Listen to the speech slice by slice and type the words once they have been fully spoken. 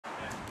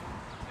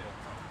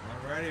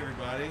Friday,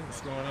 everybody.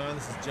 What's going on?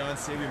 This is John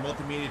Savior,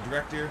 Multimedia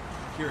Director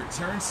here at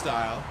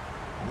Turnstile,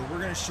 where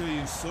we're going to show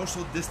you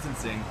social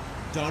distancing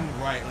done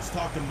right. Let's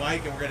talk to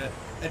Mike, and we're going to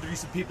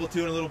introduce some people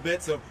to in a little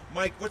bit. So,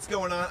 Mike, what's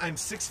going on? I'm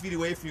 6 feet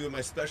away from you with my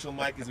special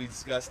mic, as we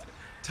discussed.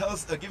 Tell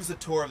us, give us a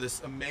tour of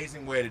this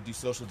amazing way to do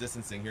social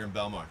distancing here in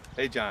Belmar.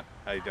 Hey, John.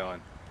 How you doing?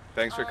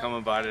 Thanks for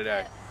coming by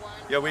today.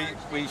 Yeah, we're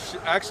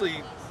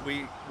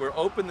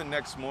open the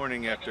next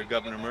morning after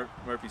Governor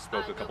Murphy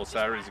spoke a couple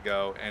Saturdays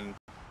ago, and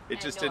it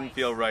just didn't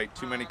feel right.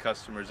 Too many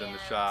customers in the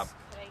shop.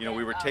 You know,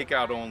 we were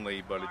takeout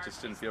only, but it just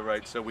didn't feel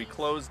right. So we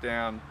closed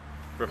down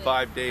for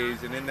 5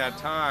 days, and in that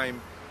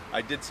time,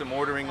 I did some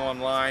ordering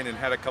online and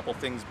had a couple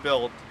things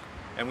built,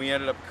 and we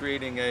ended up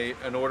creating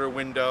an order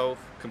window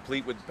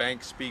complete with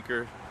bank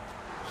speaker,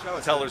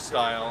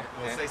 Turnstile.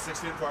 We'll say 6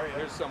 feet apart. Yeah.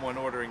 There's someone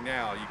ordering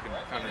now. You can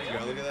kind of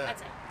Look at that.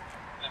 That's it.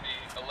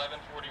 It's going to be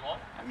 1141.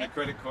 And the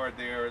credit card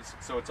there,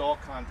 so it's all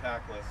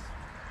contactless.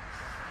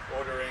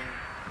 Ordering.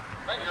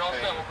 Right, you're all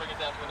set. We'll bring it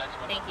down to the next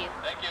one. Thank you.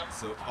 Thank you.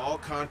 So all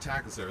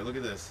contactless, sir. Look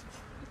at this.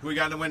 Who we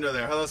got in the window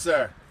there? Hello,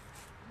 sir.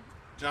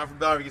 John from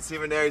Belmar. You can see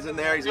him in there. He's in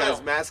there. He's got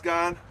his mask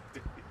on,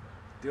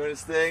 doing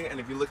his thing.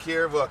 And if you look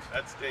here, look.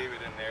 That's David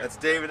in there. That's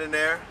David in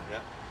there. Yeah.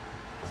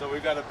 So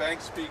we've got a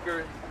bank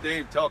speaker.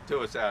 Dave, talk to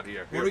us out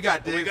here. What do we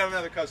got, Dave? We got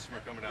another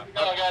customer coming out.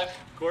 Hello, guys.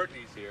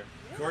 Courtney's here.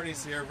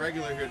 Courtney's here,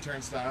 regular here at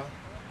Turnstile.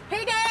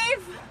 Hey,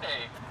 Dave.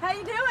 Hey, How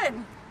you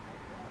doing?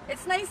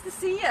 It's nice to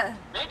see you.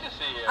 great to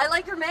see you. I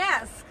like your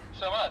mask.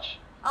 So much.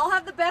 I'll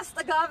have the best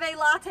agave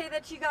latte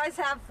that you guys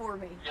have for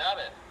me. Got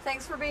it.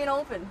 Thanks for being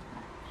open.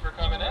 For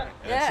coming in.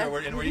 Yeah. Sure,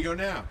 and where do you go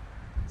now?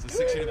 So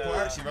 6 feet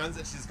apart. She runs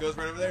it. She just goes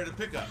right over there to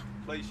pick up.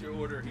 Place your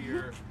order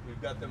here. We've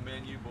got the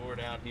menu board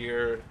out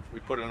here. We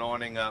put an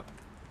awning up.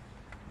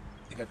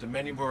 You got the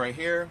menu board right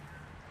here.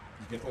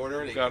 You can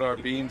order it. We've got our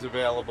beans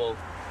available.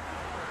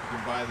 You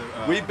can buy the.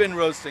 We've been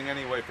roasting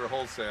anyway for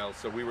wholesale,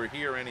 so we were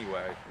here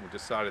anyway. We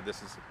decided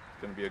this is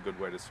going to be a good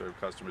way to serve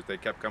customers. They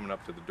kept coming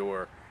up to the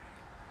door.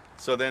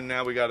 So then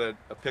now we got a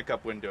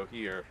pickup window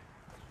here.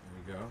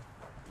 There we go.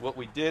 What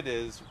we did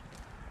is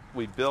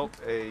we built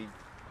a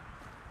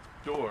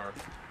door.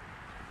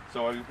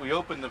 So we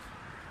opened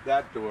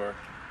that door.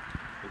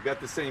 We've got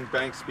the same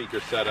bank speaker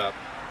set up,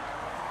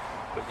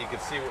 but you can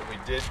see what we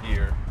did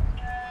here.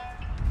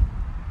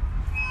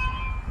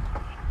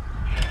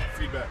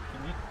 Feedback.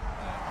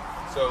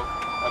 So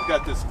I've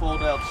got this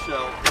fold-out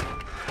shelf.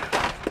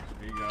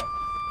 There you go.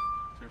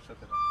 Sure, shut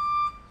that off.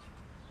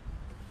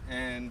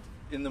 And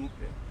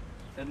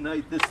at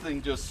night, this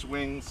thing just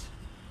swings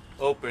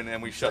open,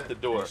 and we shut the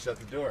door. Shut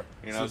the door.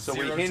 You know, so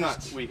zero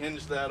touch. we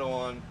hinged that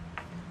on.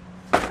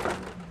 Thanks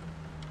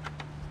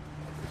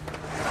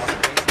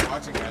for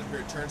watching, guys.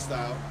 We're at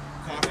Turnstile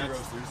Coffee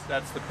Roasters.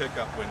 That's the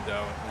pickup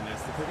window. And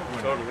that's the pickup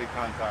window. Totally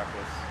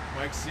contactless.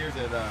 Mike Sears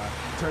at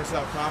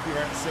Turnstile Coffee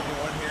right at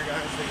 71 here,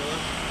 guys. Take a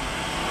look.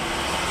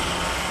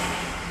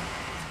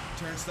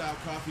 Turnstile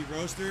Coffee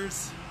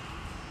Roasters.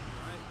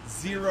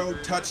 Zero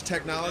touch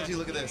technology.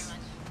 Look at this.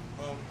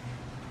 Boom.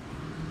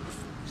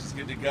 She's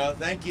good to go.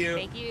 Thank you.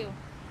 Thank you.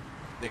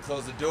 They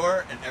close the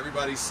door and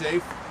everybody's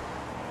safe.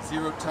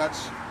 Zero touch,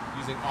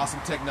 using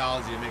awesome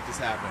technology to make this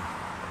happen.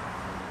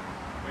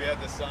 We had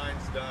the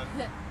signs done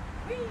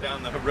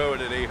down the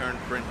road at Ahern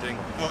Printing.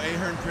 Oh,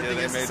 Ahern Printing.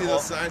 Yeah, Yes, they I made see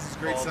those signs. It's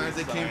great all signs.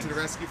 They these came to the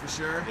signs. rescue for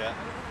sure. Yeah.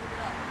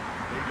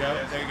 There you go.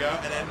 There you go.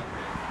 And then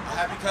a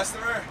happy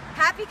customer.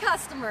 Happy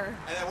customer.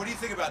 And then what do you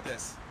think about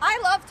this? I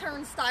love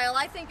Turnstile.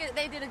 I think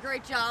they did a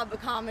great job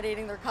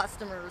accommodating their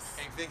customers.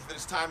 And you think for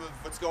this time of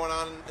what's going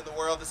on in the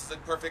world, this is a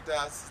perfect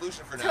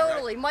solution for now,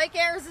 Totally. right? Mike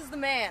Ayers is the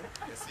man.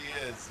 Yes, he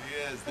is. He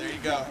is. There you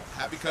go.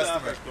 Happy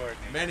customer.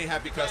 Courtney. Many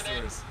happy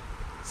customers.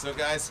 So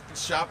guys,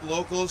 shop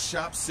local,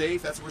 shop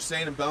safe. That's what we're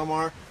saying in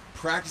Belmar.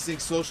 Practicing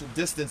social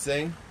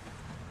distancing.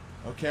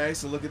 Okay,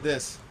 so look at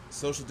this.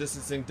 Social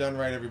distancing done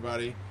right,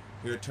 everybody.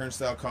 Here at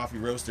Turnstile Coffee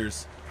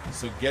Roasters.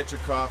 So get your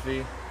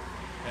coffee.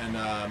 And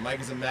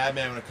Mike is a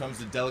madman when it comes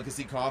to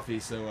delicacy coffee.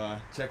 So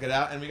check it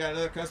out. And we got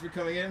another customer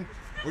coming in.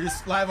 We're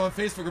just live on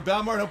Facebook for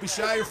Belmar. Don't be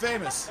shy, you're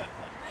famous.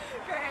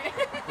 Great.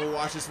 We'll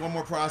watch this one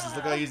more process.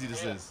 Look how easy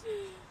this is.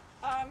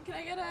 Can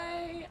I get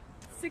a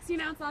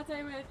 16-ounce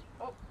latte with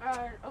oat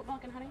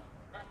milk and honey?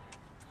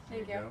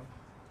 Thank you.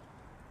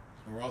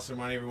 And we're also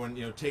reminding everyone,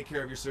 take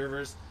care of your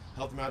servers,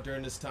 help them out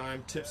during this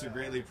time. Tips are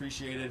greatly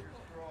appreciated,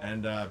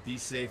 and be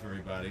safe,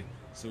 everybody.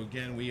 So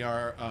again, we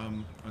are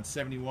on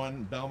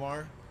 71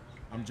 Belmar.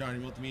 I'm Johnny,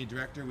 Multimedia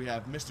Director. We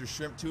have Mr.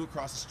 Shrimp too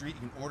across the street.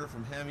 You can order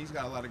from him. He's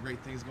got a lot of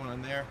great things going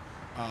on there.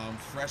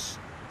 Fresh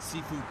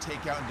seafood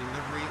takeout and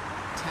delivery,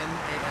 10 a.m. to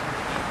 8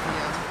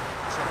 p.m.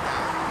 Check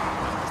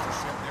out Mr.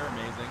 Shrimp. They're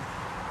amazing.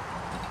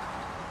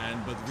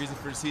 But the reason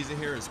for the season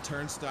here is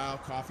Turnstile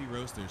Coffee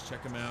Roasters.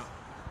 Check them out.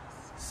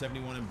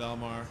 71 in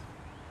Belmar.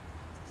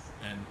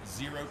 And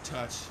zero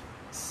touch,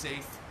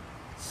 safe,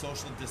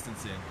 social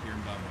distancing here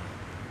in Belmar.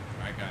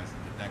 All right, guys,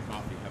 get that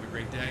coffee. Have a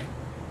great day.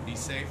 Be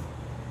safe,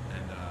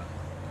 and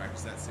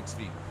practice that 6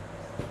 feet.